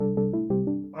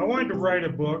wanted to write a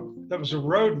book that was a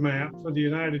roadmap for the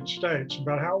United States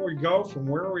about how we go from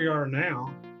where we are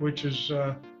now, which has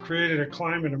created a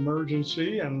climate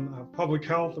emergency and a public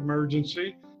health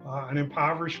emergency, an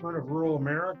impoverishment of rural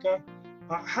America.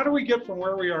 How do we get from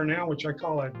where we are now, which I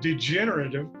call a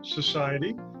degenerative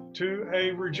society, to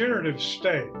a regenerative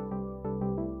state?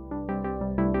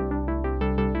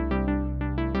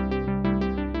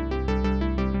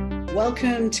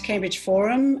 Welcome to Cambridge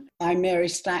Forum. I'm Mary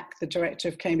Stack, the director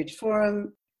of Cambridge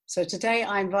Forum. So today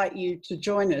I invite you to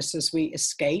join us as we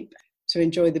escape to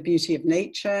enjoy the beauty of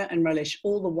nature and relish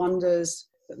all the wonders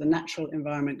that the natural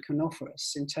environment can offer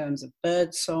us in terms of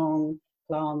birdsong,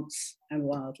 plants, and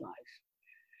wildlife.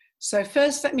 So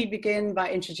first, let me begin by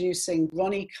introducing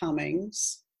Ronnie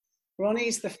Cummings.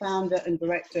 Ronnie's the founder and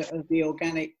director of the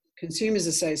Organic Consumers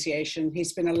Association.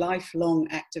 He's been a lifelong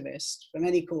activist for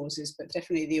many causes, but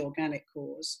definitely the organic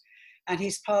cause. And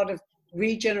he's part of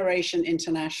Regeneration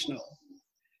International.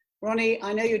 Ronnie,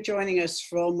 I know you're joining us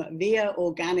from Via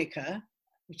Organica,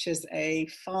 which is a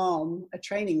farm, a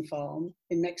training farm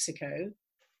in Mexico.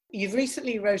 You've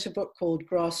recently wrote a book called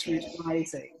Grassroots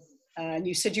Rising, and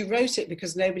you said you wrote it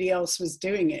because nobody else was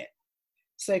doing it.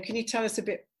 So can you tell us a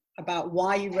bit about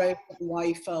why you wrote it and why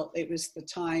you felt it was the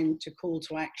time to call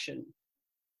to action?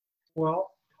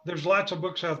 Well, there's lots of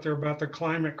books out there about the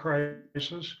climate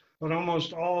crisis, but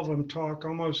almost all of them talk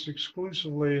almost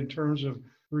exclusively in terms of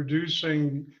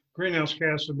reducing greenhouse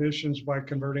gas emissions by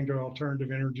converting to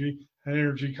alternative energy and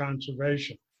energy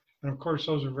conservation. And of course,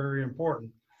 those are very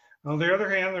important. On the other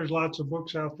hand, there's lots of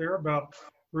books out there about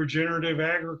regenerative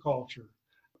agriculture.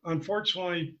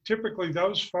 Unfortunately, typically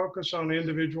those focus on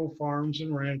individual farms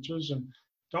and ranches and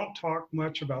don't talk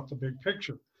much about the big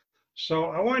picture. So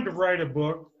I wanted to write a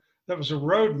book that was a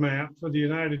roadmap for the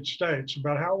United States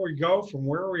about how we go from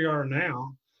where we are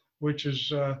now, which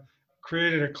has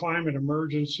created a climate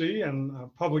emergency and a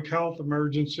public health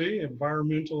emergency,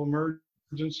 environmental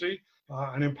emergency,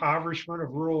 an impoverishment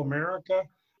of rural America,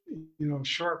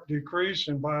 sharp decrease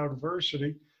in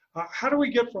biodiversity. How do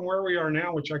we get from where we are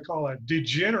now, which I call a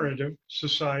degenerative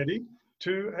society,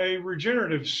 to a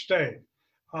regenerative state?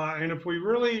 And if we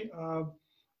really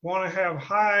want to have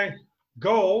high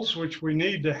goals, which we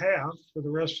need to have for the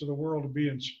rest of the world to be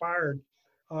inspired,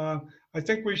 I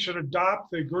think we should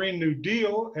adopt the Green New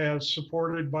Deal as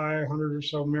supported by 100 or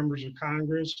so members of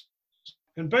Congress.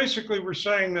 And basically, we're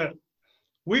saying that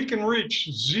we can reach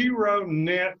zero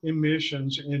net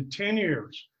emissions in 10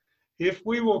 years if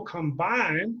we will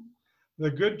combine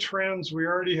the good trends we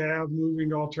already have moving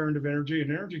to alternative energy and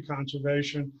energy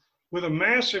conservation with a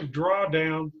massive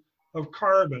drawdown of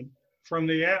carbon from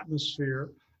the atmosphere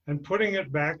and putting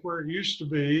it back where it used to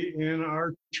be in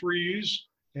our trees,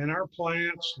 in our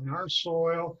plants, in our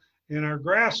soil, in our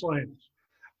grasslands.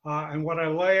 And what I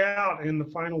lay out in the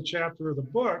final chapter of the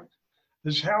book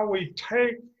is how we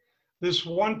take this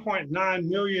 1.9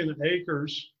 million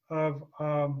acres of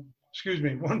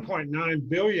 1.9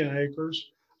 billion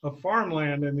acres of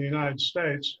farmland in the United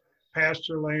States,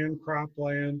 pasture land,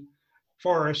 cropland,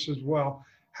 forests as well,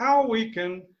 how we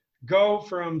can go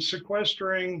from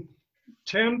sequestering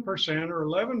 10% or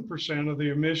 11% of the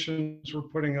emissions we're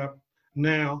putting up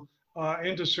now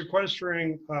into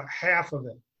sequestering half of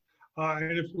it.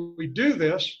 And if we do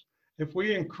this, if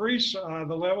we increase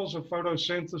the levels of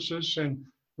photosynthesis and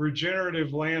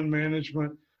regenerative land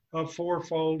management of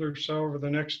fourfold or so over the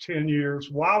next 10 years,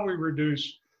 while we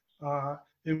reduce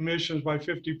emissions by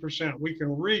 50%, we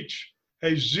can reach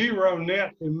a zero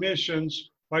net emissions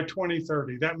by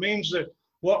 2030. That means that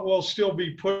what we'll still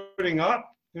be putting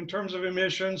up in terms of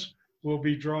emissions will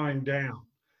be drawing down.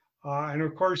 And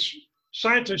of course,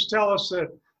 scientists tell us that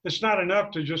it's not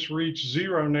enough to just reach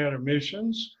zero net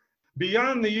emissions.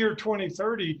 Beyond the year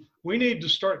 2030, we need to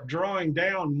start drawing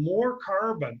down more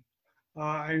carbon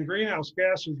and greenhouse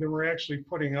gases than we're actually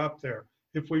putting up there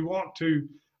if we want to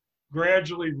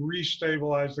gradually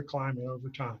restabilize the climate over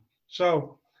time.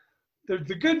 So the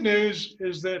good news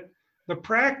is that the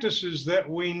practices that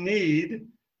we need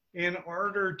in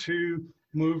order to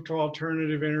move to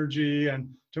alternative energy and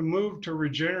to move to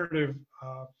regenerative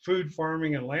food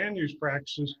farming and land use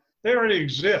practices, they already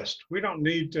exist. We don't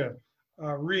need to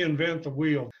reinvent the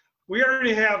wheel. We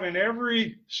already have in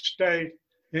every state,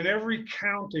 in every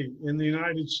county in the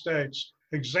United States,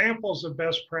 examples of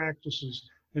best practices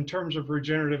in terms of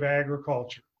regenerative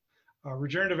agriculture.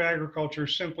 Regenerative agriculture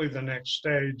is simply the next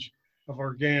stage of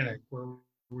organic, where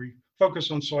we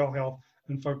focus on soil health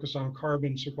and focus on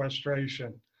carbon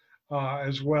sequestration,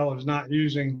 as well as not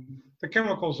using the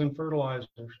chemicals and fertilizers.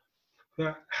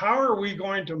 How are we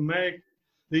going to make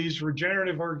these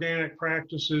regenerative organic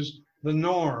practices the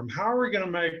norm? How are we going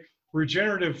to make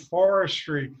regenerative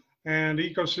forestry and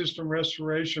ecosystem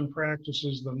restoration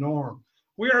practices the norm?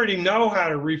 We already know how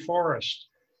to reforest,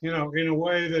 in a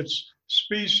way that's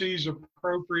species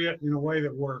appropriate, in a way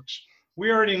that works.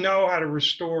 We already know how to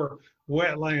restore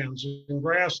wetlands and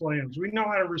grasslands. We know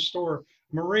how to restore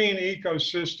marine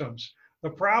ecosystems. The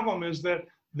problem is that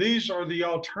these are the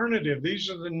alternative. These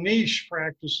are the niche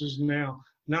practices now,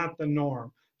 not the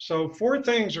norm. So 4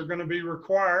 things are going to be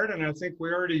required, and I think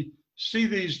we already see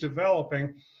these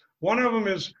developing. One of them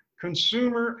is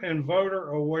consumer and voter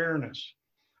awareness.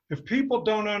 If people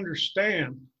don't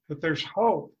understand that there's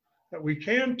hope, that we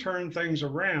can turn things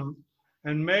around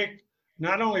and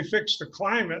not only fix the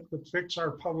climate, but fix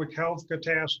our public health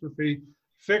catastrophe,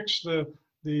 fix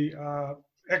the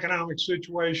economic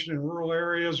situation in rural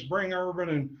areas, bring urban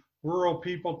and rural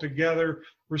people together,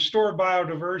 restore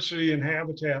biodiversity and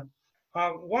habitat.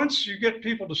 Once you get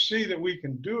people to see that we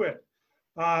can do it,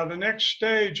 the next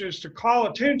stage is to call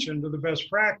attention to the best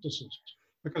practices,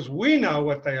 because we know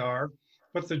what they are,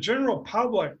 but the general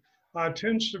public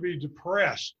tends to be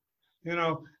depressed,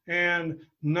 and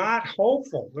not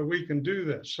hopeful that we can do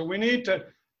this. So we need to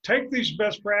take these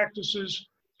best practices,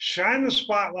 shine the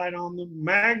spotlight on them,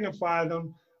 magnify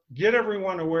them, get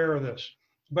everyone aware of this.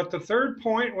 But the third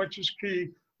point, which is key,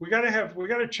 we got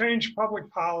to change public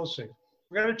policy.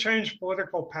 We got to change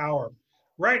political power.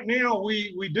 Right now,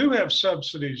 we do have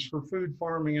subsidies for food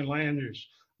farming and land use.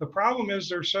 The problem is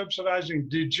they're subsidizing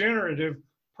degenerative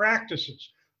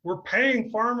practices. We're paying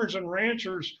farmers and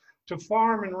ranchers to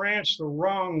farm and ranch the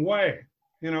wrong way.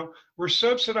 We're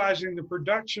subsidizing the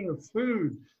production of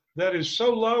food that is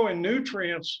so low in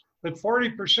nutrients that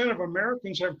 40% of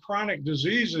Americans have chronic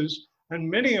diseases, and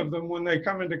many of them, when they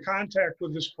come into contact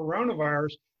with this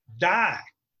coronavirus, die.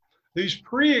 These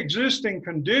pre-existing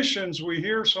conditions we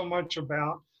hear so much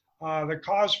about that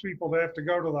cause people to have to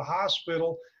go to the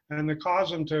hospital and that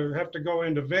cause them to have to go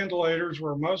into ventilators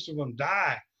where most of them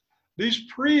die. These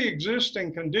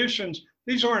pre-existing conditions,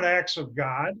 these aren't acts of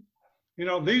God.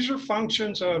 These are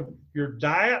functions of your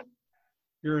diet,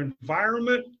 your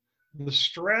environment, the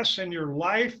stress in your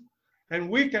life, and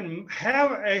we can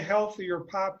have a healthier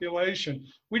population.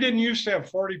 We didn't used to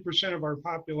have 40% of our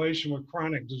population with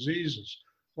chronic diseases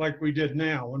like we did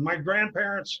now. When my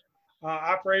grandparents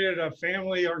operated a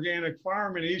family organic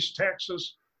farm in East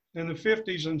Texas in the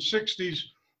 50s and 60s,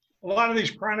 a lot of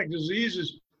these chronic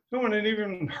diseases, no one had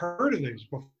even heard of these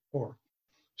before.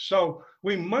 So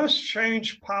we must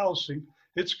change policy.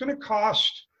 It's going to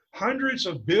cost hundreds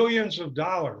of billions of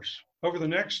dollars over the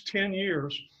next 10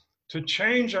 years to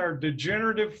change our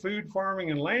degenerative food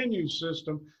farming and land use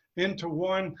system into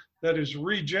one that is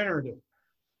regenerative.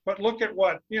 But look at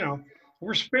what,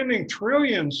 we're spending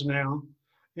trillions now,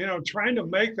 trying to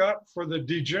make up for the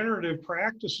degenerative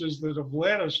practices that have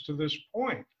led us to this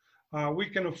point. We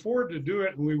can afford to do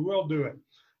it, and we will do it.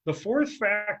 The fourth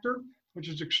factor, which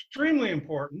is extremely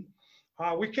important,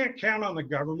 we can't count on the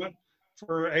government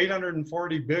for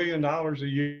 $840 billion a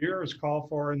year as called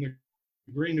for in the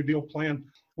Green New Deal plan.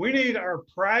 We need our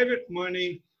private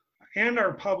money and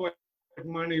our public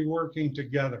money working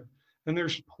together. And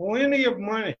there's plenty of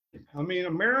money. I mean,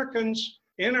 Americans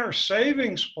in our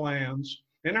savings plans,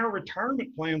 in our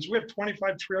retirement plans, we have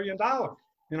 $25 trillion,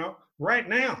 right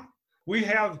now. We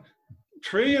have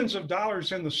trillions of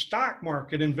dollars in the stock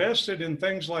market invested in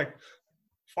things like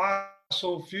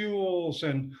fossil fuels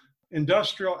and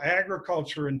industrial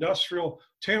agriculture, industrial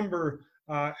timber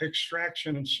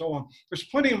extraction, and so on. There's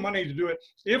plenty of money to do it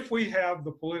if we have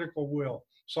the political will.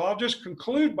 So I'll just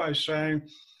conclude by saying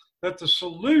that the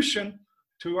solution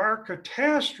to our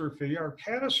catastrophe, our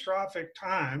catastrophic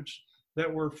times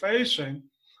that we're facing,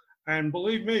 and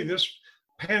believe me, this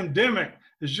pandemic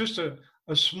is just a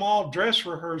small dress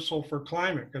rehearsal for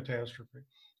climate catastrophe.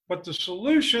 But the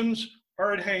solutions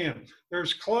are at hand. They're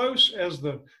as close as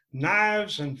the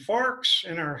knives and forks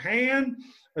in our hand,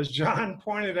 as John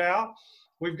pointed out.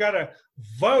 We've got to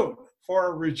vote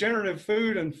for regenerative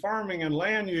food and farming and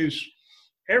land use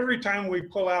every time we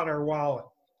pull out our wallet,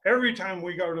 every time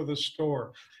we go to the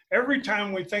store, every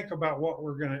time we think about what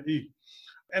we're going to eat.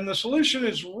 And the solution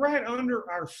is right under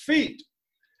our feet.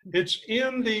 It's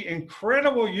in the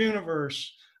incredible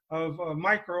universe of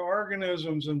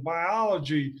microorganisms and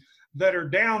biology that are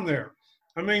down there.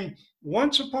 I mean,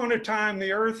 once upon a time,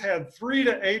 the Earth had 3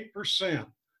 to 8%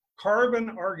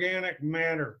 carbon organic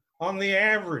matter on the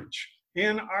average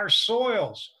in our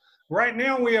soils. Right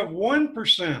now, we have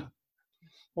 1%.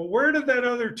 Well, where did that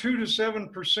other 2 to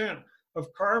 7%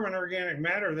 of carbon organic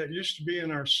matter that used to be in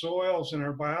our soils and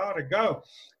our biota go?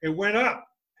 It went up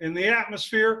in the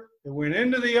atmosphere. It went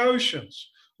into the oceans.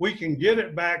 we can get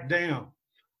it back down.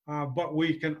 But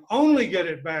we can only get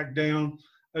it back down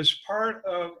as part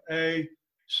of a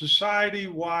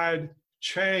society-wide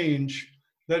change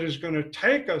that is going to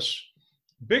take us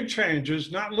big changes,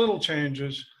 not little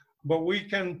changes, but we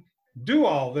can do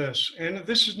all this. And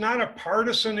this is not a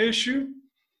partisan issue.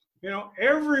 You know,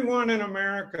 everyone in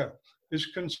America is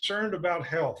concerned about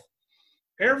health.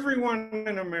 Everyone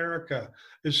in America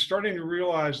is starting to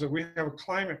realize that we have a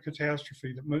climate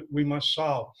catastrophe that we must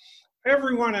solve.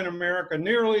 Everyone in America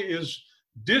nearly is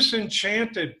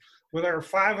disenchanted with our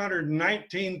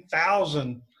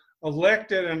 519,000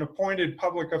 elected and appointed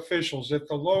public officials at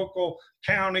the local,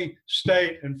 county,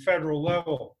 state, and federal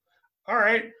level. All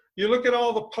right, you look at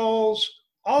all the polls,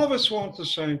 all of us want the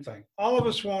same thing. All of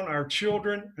us want our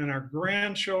children and our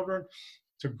grandchildren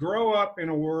to grow up in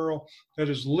a world that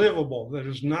is livable, that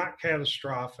is not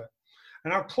catastrophic.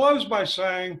 And I'll close by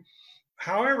saying,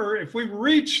 however, if we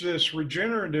reach this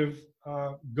regenerative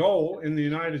goal in the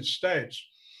United States,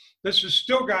 this is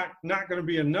still not going to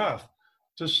be enough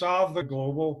to solve the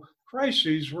global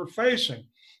crises we're facing.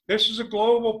 This is a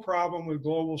global problem with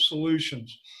global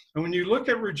solutions. And when you look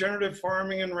at regenerative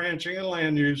farming and ranching and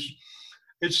land use,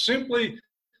 it's simply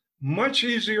much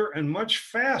easier and much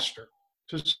faster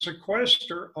to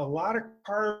sequester a lot of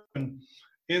carbon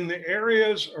in the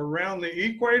areas around the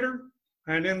equator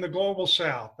and in the global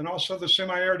south, and also the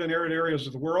semi-arid and arid areas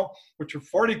of the world, which are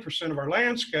 40% of our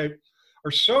landscape,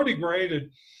 are so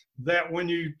degraded that when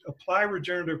you apply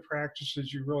regenerative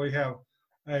practices, you really have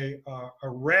a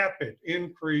rapid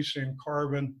increase in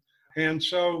carbon. And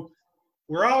so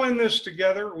we're all in this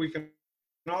together. We can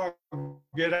all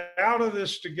get out of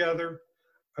this together.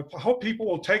 I hope people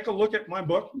will take a look at my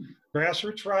book,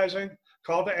 Grassroots Rising,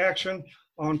 Call to Action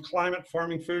on Climate,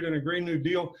 Farming, Food, and a Green New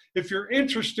Deal. If you're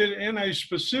interested in a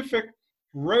specific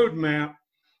roadmap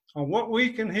on what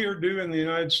we can here do in the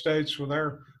United States with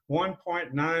our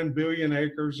 1.9 billion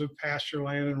acres of pasture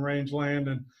land and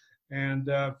rangeland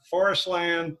and forest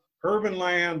land, urban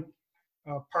land,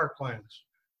 parklands.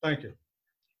 Thank you.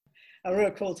 A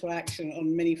real call to action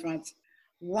on many fronts.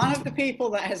 One of the people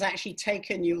that has actually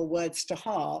taken your words to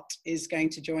heart is going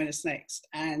to join us next.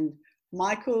 And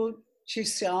Michael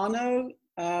Ciuciano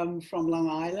from Long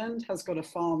Island has got a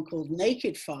farm called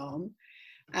Naked Farm.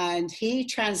 And he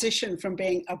transitioned from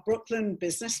being a Brooklyn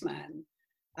businessman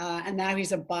and now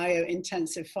he's a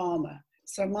bio-intensive farmer.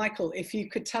 So Michael, if you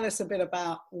could tell us a bit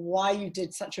about why you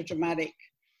did such a dramatic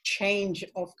change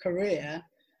of career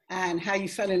and how you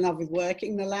fell in love with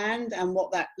working the land and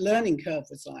what that learning curve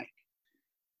was like.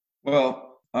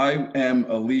 Well, I am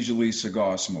a leisurely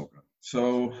cigar smoker.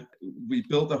 So we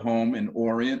built a home in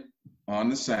Orient on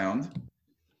the Sound,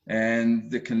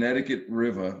 and the Connecticut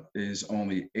River is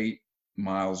only 8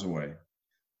 miles away.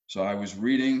 So I was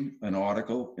reading an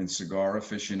article in Cigar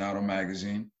Aficionado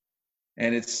magazine,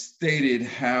 and it stated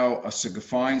how a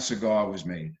fine cigar was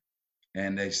made.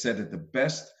 And they said that the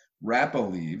best wrapper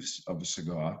leaves of a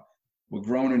cigar were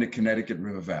grown in the Connecticut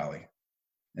River Valley.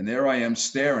 And there I am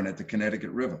staring at the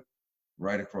Connecticut River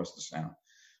right across the Sound.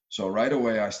 So right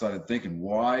away I started thinking,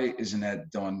 why isn't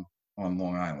that done on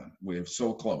Long Island? We're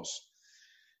so close.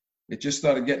 It just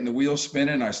started getting the wheels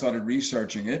spinning. I started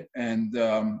researching it and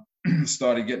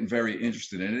started getting very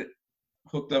interested in it.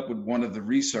 Hooked up with one of the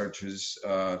researchers,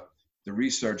 the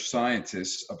research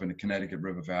scientists up in the Connecticut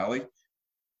River Valley.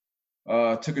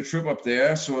 Took a trip up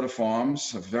there, saw the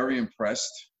farms, very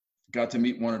impressed. Got to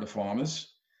meet one of the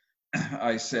farmers.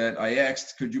 I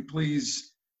asked, could you please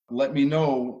let me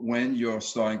know when you're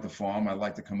starting to farm? I'd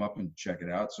like to come up and check it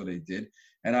out. So they did.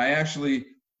 And I actually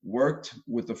worked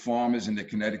with the farmers in the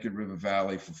Connecticut River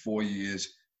Valley for 4 years,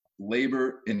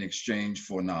 labor in exchange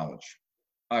for knowledge.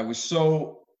 I was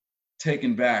so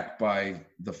taken back by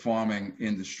the farming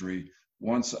industry.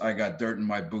 Once I got dirt in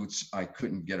my boots, I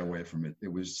couldn't get away from it.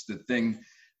 It was the thing.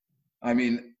 I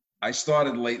mean, I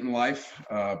started late in life,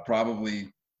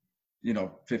 probably,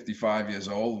 55 years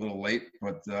old, a little late,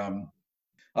 but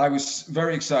I was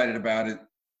very excited about it.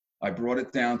 I brought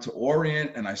it down to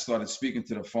Orient and I started speaking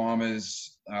to the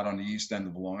farmers out on the east end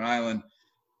of Long Island,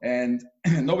 and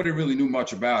nobody really knew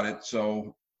much about it.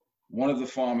 So one of the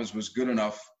farmers was good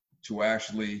enough to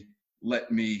actually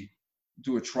let me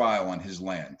do a trial on his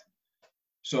land.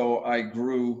 So I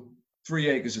grew 3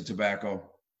 acres of tobacco,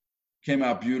 came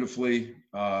out beautifully,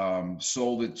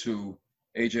 sold it to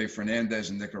AJ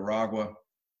Fernandez in Nicaragua.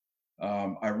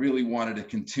 I really wanted to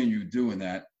continue doing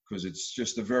that because it's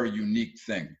just a very unique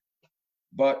thing.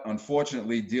 But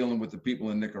unfortunately, dealing with the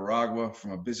people in Nicaragua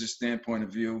from a business standpoint of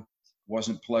view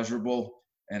wasn't pleasurable.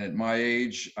 And at my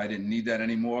age, I didn't need that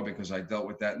anymore because I dealt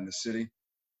with that in the city.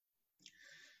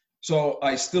 So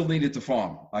I still needed to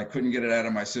farm. I couldn't get it out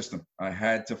of my system. I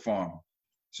had to farm.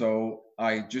 So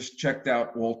I just checked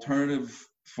out alternative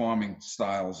farming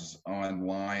styles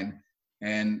online.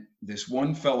 And this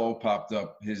one fellow popped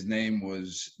up. His name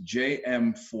was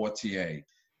J.M. Fortier.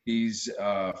 He's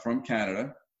from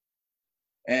Canada.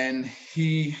 And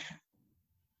he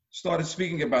started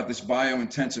speaking about this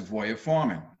bio-intensive way of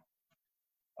farming.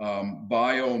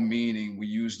 Bio meaning we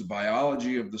use the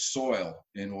biology of the soil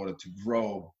in order to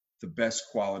grow the best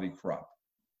quality crop.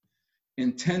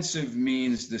 Intensive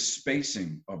means the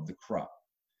spacing of the crop.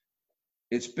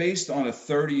 It's based on a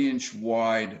 30-inch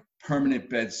wide permanent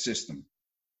bed system.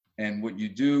 And what you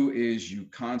do is you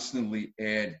constantly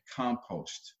add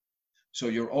compost. So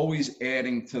you're always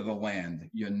adding to the land.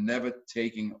 You're never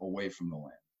taking away from the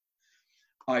land.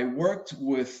 I worked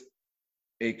with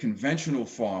a conventional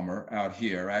farmer out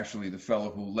here, actually the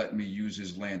fellow who let me use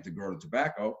his land to grow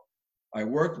tobacco. I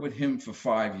worked with him for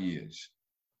 5 years.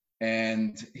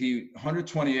 And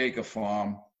 120-acre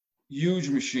farm, huge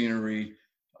machinery,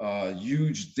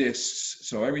 huge discs.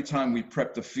 So every time we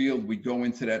prepped the field, we'd go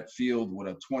into that field with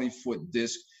a 20-foot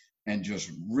disc and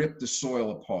just rip the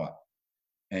soil apart.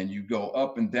 And you go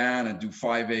up and down and do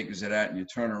 5 acres of that, and you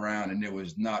turn around, and there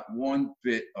was not one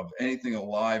bit of anything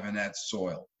alive in that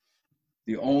soil.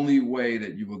 The only way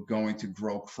that you were going to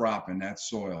grow crop in that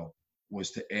soil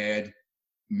was to add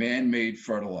man-made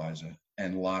fertilizer,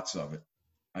 and lots of it.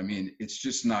 I mean, it's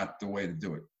just not the way to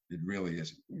do it. It really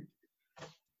isn't.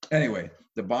 Anyway,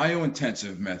 the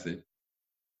bio-intensive method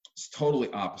is totally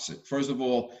opposite. First of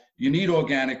all, you need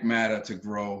organic matter to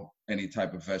grow any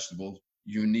type of vegetable.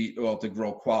 You need, well, to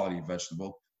grow quality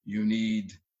vegetable. You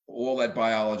need all that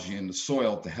biology in the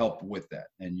soil to help with that.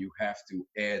 And you have to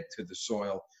add to the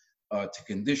soil to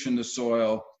condition the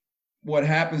soil. What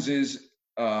happens is,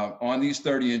 on these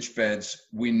 30-inch beds,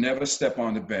 we never step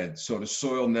on the bed, so the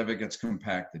soil never gets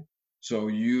compacted. So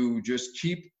you just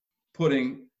keep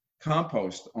putting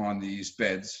compost on these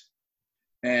beds,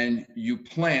 and you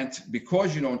plant.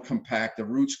 Because you don't compact, the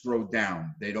roots grow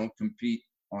down. They don't compete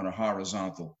on a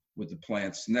horizontal with the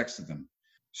plants next to them.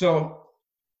 So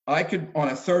I could, on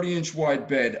a 30-inch wide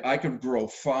bed, I could grow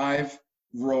 5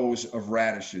 rows of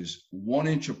radishes, 1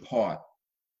 inch apart,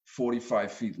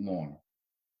 45 feet long.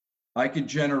 I could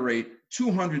generate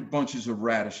 200 bunches of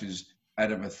radishes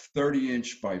out of a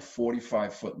 30-inch by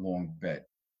 45-foot long bed.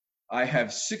 I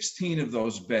have 16 of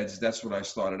those beds. That's what I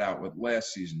started out with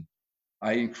last season.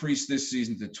 I increased this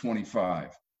season to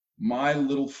 25. My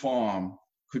little farm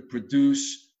could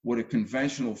produce what a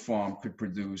conventional farm could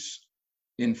produce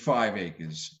in 5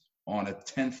 acres on a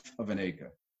 1/10 of an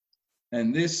acre.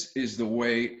 And this is the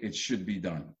way it should be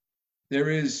done. There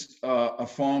is a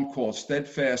farm called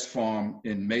Steadfast Farm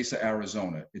in Mesa,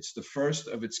 Arizona. It's the first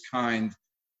of its kind.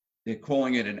 They're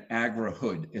calling it an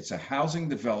agri-hood. It's a housing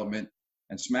development,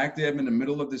 and smack dab in the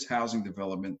middle of this housing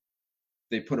development,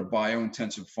 they put a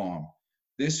bio-intensive farm.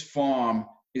 This farm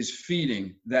is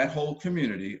feeding that whole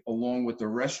community along with the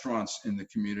restaurants in the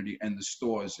community and the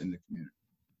stores in the community.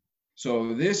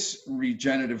 So this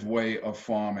regenerative way of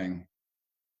farming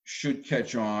should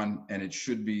catch on, and it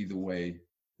should be the way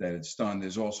that it's done.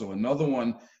 There's also another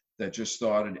one that just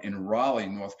started in Raleigh,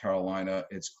 North Carolina.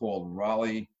 It's called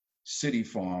Raleigh City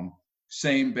Farm.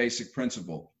 Same basic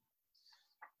principle.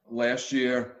 Last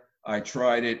year, I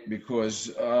tried it because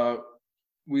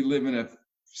we live in a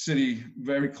city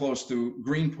very close to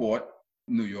Greenport,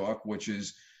 New York, which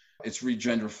is, it's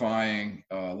regentrifying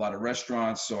a lot of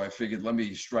restaurants. So I figured, let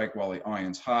me strike while the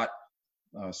iron's hot,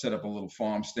 set up a little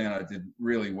farm stand. I did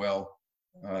really well.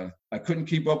 I couldn't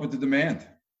keep up with the demand.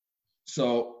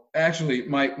 So actually,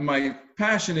 my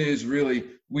passion is really,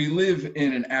 we live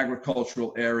in an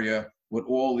agricultural area with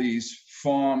all these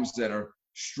farms that are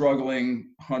struggling,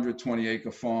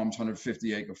 120-acre farms,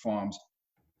 150-acre farms.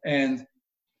 And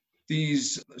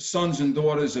these sons and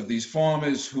daughters of these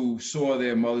farmers who saw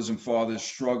their mothers and fathers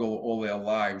struggle all their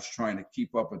lives trying to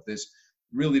keep up with this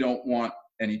really don't want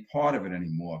any part of it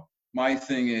anymore. My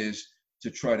thing is to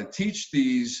try to teach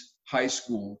these high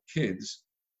school kids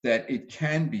that it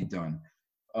can be done.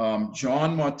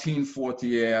 John Martin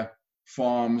Fortier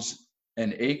farms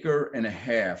 1.5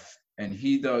 acres, and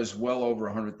he does well over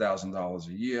 $100,000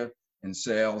 a year in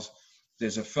sales.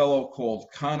 There's a fellow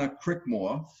called Connor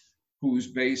Crickmore, who's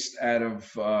based out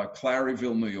of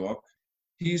Claryville, New York.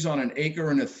 He's on 1.3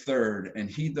 acres, and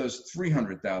he does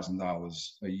 $300,000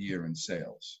 a year in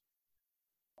sales.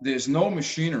 There's no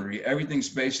machinery. Everything's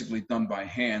basically done by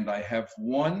hand. I have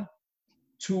one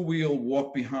 2-wheel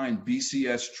walk-behind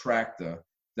BCS tractor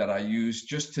that I use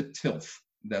just to tilth.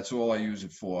 That's all I use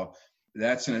it for.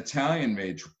 That's an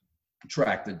Italian-made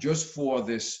tractor just for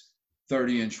this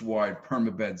 30-inch wide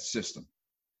permabed system.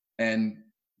 And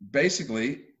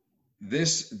basically,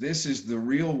 this is the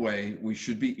real way we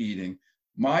should be eating.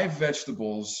 My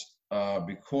vegetables,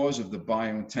 because of the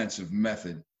biointensive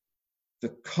method, the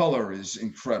color is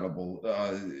incredible.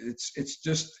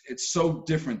 It's so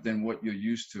different than what you're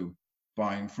used to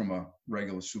buying from a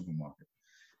regular supermarket.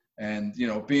 And, you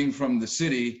know, being from the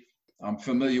city, I'm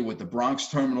familiar with the Bronx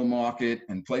Terminal Market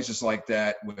and places like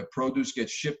that where produce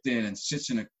gets shipped in and sits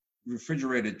in a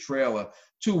refrigerated trailer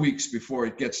 2 weeks before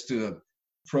it gets to the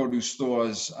produce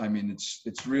stores. I mean,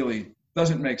 it's really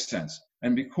doesn't make sense.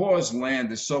 And because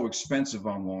land is so expensive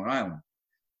on Long Island,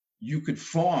 you could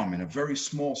farm in a very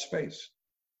small space.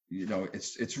 You know,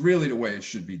 it's really the way it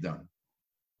should be done.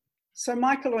 So,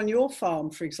 Michael, on your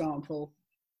farm, for example,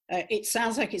 it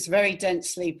sounds like it's very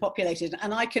densely populated,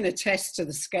 and I can attest to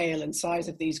the scale and size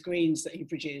of these greens that he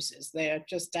produces. They are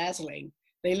just dazzling.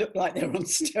 They look like they're on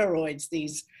steroids.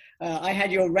 These, I had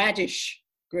your radish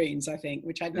greens, I think,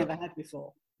 which I'd never had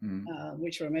before,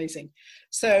 which are amazing.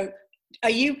 So, are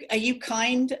you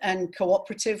kind and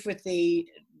cooperative with the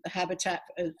habitat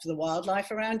for the wildlife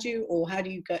around you, or how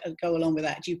do you go along with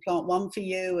that? Do you plant one for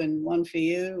you and one for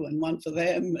you and one for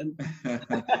them? And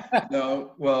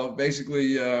No, well,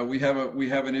 basically, we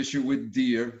have an issue with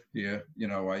deer here. You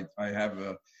know, I have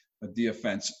a deer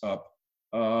fence up,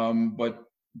 but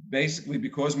basically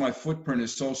because my footprint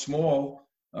is so small,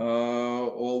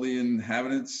 all the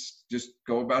inhabitants just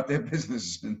go about their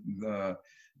business, and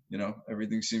you know,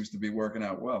 everything seems to be working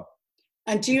out well.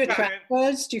 And do you attract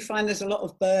birds? Do you find there's a lot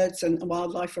of birds and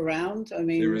wildlife around? I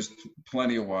mean, there is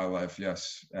plenty of wildlife.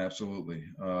 Yes, absolutely.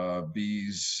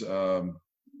 Bees,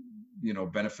 you know,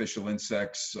 beneficial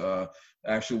insects.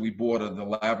 Actually, we bought the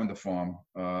lavender farm,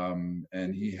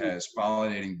 and he has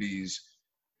pollinating bees.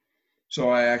 So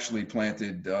I actually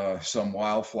planted some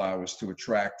wildflowers to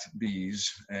attract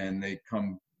bees, and they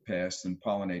come past and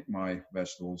pollinate my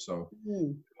vegetables. So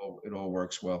it all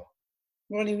works well.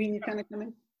 Ronnie, will you kind of come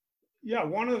in? Yeah,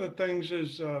 one of the things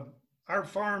is our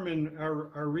farm in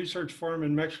our research farm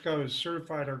in Mexico is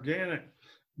certified organic,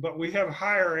 but we have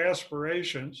higher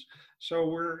aspirations. So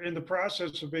we're in the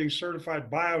process of being certified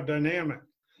biodynamic.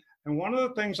 And one of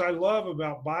the things I love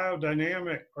about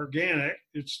biodynamic organic,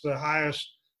 it's the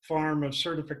highest form of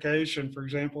certification, for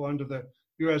example, under the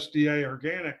USDA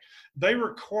organic, they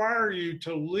require you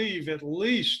to leave at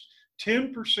least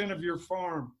 10% of your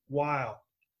farm wild,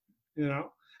 you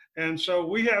know? And so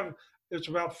we have, it's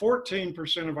about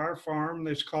 14% of our farm.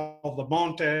 It's called the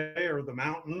monte, or the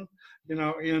mountain, you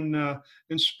know,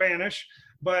 in Spanish.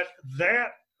 But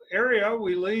that area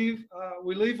we leave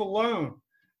alone.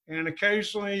 And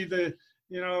occasionally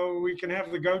we can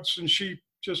have the goats and sheep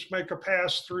just make a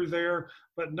pass through there,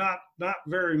 but not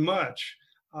very much.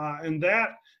 And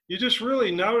that you just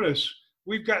really notice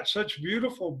we've got such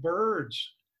beautiful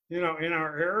birds, you know, in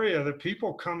our area that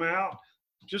people come out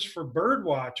just for bird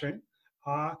watching.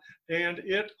 And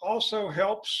it also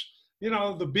helps, you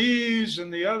know, the bees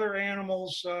and the other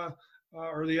animals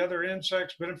or the other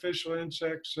insects, beneficial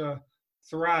insects,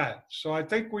 thrive. So I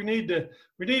think we need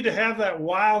to have that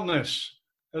wildness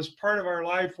as part of our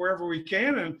life wherever we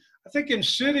can. And I think in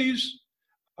cities,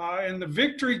 in the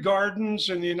Victory Gardens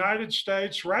in the United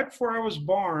States, right before I was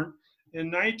born in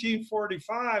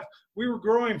 1945, we were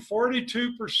growing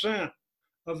 42%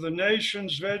 of the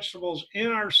nation's vegetables in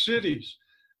our cities.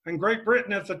 And Great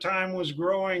Britain at the time was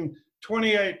growing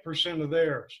 28% of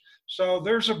theirs. So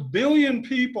there's 1 billion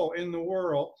people in the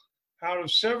world out of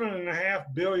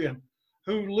 7.5 billion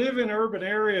who live in urban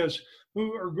areas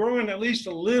who are growing at least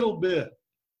a little bit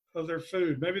of their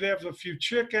food. Maybe they have a few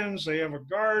chickens, they have a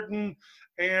garden,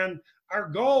 and our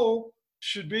goal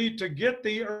should be to get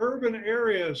the urban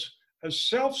areas as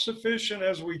self-sufficient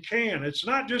as we can. It's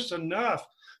not just enough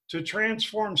to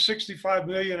transform 65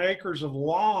 million acres of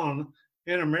lawn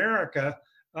in America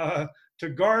to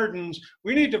gardens.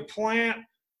 We need to plant,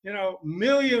 you know,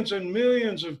 millions and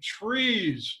millions of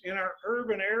trees in our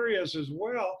urban areas as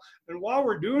well. And while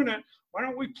we're doing it, why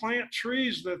don't we plant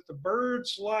trees that the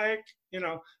birds like, you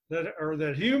know,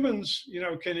 that humans, you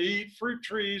know, can eat, fruit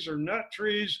trees or nut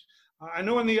trees. I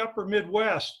know in the upper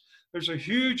Midwest, there's a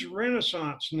huge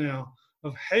renaissance now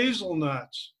of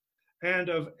hazelnuts and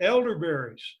of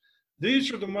elderberries.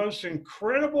 These are the most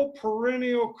incredible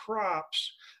perennial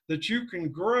crops that you can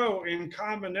grow in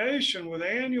combination with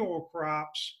annual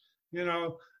crops, you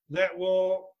know, that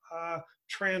will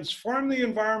transform the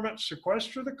environment,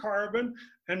 sequester the carbon,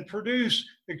 and produce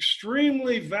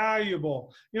extremely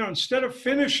valuable, you know, instead of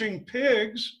finishing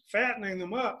pigs, fattening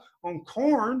them up on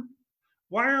corn,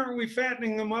 why aren't we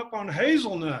fattening them up on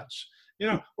hazelnuts? You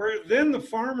know, where then the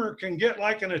farmer can get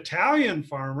like an Italian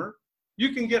farmer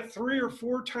you can get 3 or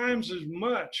 4 times as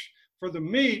much for the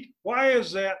meat. Why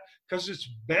is that? Because it's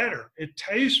better. It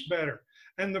tastes better.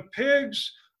 And the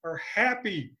pigs are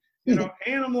happy. You know,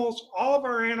 animals, all of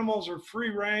our animals are free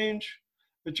range.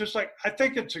 It's just like, I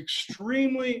think it's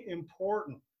extremely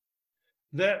important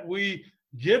that we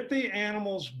get the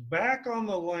animals back on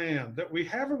the land, that we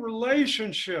have a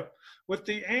relationship with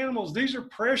the animals. These are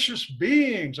precious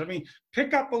beings. I mean,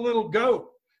 pick up a little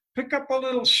goat, pick up a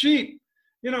little sheep.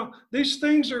 You know, these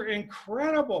things are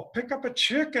incredible. Pick up a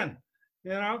chicken.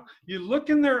 You know, you look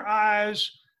in their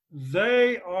eyes,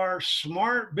 they are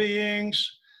smart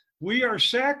beings. We are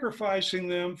sacrificing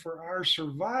them for our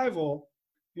survival,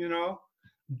 you know,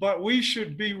 but we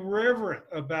should be reverent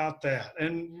about that.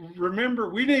 And remember,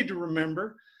 we need to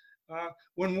remember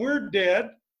when we're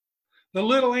dead, the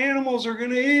little animals are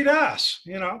going to eat us,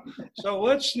 you know. So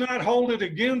let's not hold it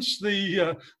against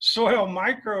the soil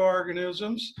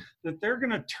microorganisms that they're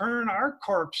going to turn our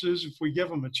corpses, if we give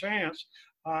them a chance,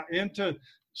 into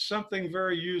something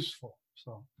very useful.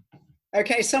 So.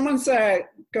 Okay, someone's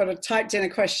typed in a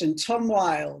question. Tom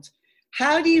Wild,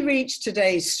 how do you reach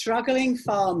today's struggling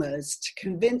farmers to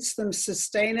convince them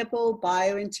sustainable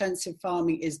biointensive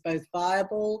farming is both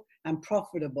viable and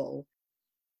profitable?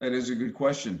 That is a good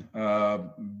question.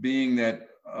 Being that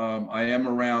I am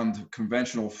around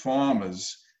conventional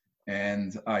farmers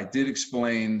and I did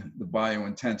explain the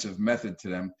biointensive method to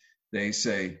them, they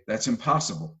say, that's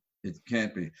impossible. It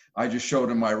can't be. I just showed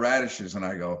them my radishes and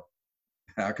I go,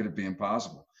 how could it be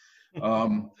impossible?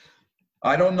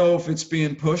 I don't know if it's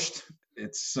being pushed.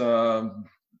 It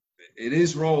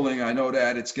is rolling. I know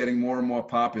that it's getting more and more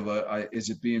popular. Is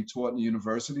it being taught in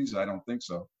universities? I don't think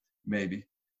so. Maybe,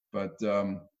 but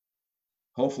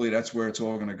hopefully that's where it's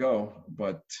all going to go.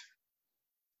 But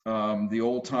the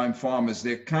old time farmers,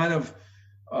 they're kind of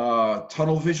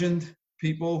tunnel visioned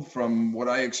people from what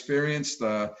I experienced.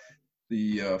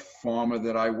 The farmer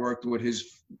that I worked with,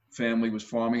 his family was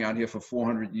farming out here for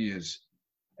 400 years.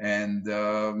 And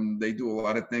they do a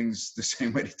lot of things the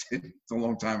same way they did a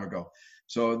long time ago.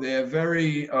 So they're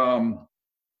very,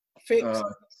 fixed.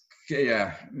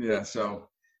 Yeah. So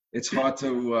it's hard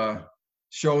to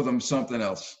show them something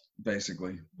else,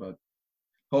 basically. But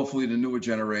hopefully the newer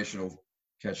generation will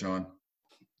catch on.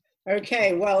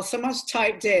 Okay, well, someone's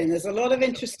typed in. There's a lot of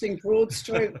interesting broad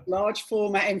stroke, large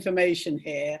format information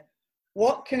here.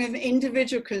 What can an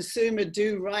individual consumer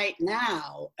do right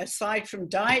now, aside from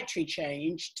dietary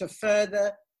change, to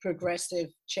further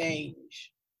progressive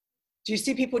change? Do you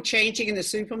see people changing in the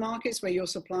supermarkets where you're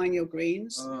supplying your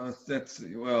greens? That's a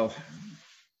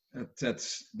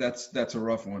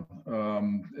rough one.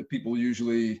 People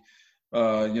usually,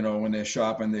 when they're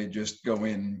shopping, they just go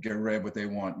in, get rid of what they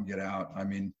want and get out. I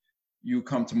mean, you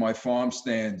come to my farm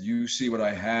stand, you see what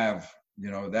I have.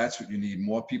 That's what you need.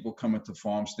 More people coming to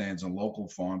farm stands and local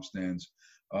farm stands,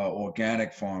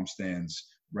 organic farm stands,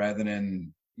 rather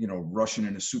than, rushing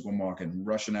in a supermarket and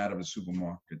rushing out of a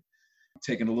supermarket.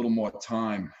 Taking a little more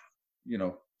time,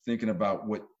 thinking about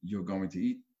what you're going to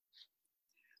eat.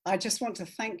 I just want to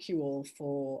thank you all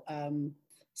for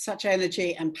such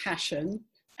energy and passion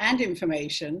and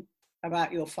information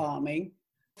about your farming.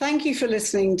 Thank you for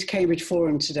listening to Cambridge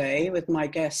Forum today with my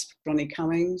guest, Ronnie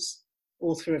Cummings,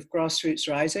 author of Grassroots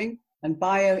Rising, and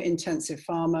bio-intensive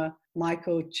farmer,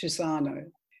 Michael Chisano.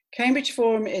 Cambridge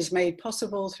Forum is made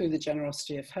possible through the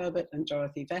generosity of Herbert and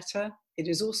Dorothy Vetter. It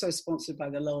is also sponsored by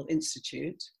the Lowell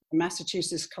Institute, the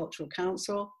Massachusetts Cultural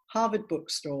Council, Harvard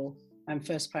Bookstore, and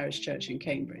First Parish Church in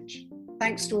Cambridge.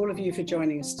 Thanks to all of you for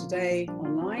joining us today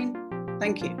online.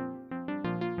 Thank you.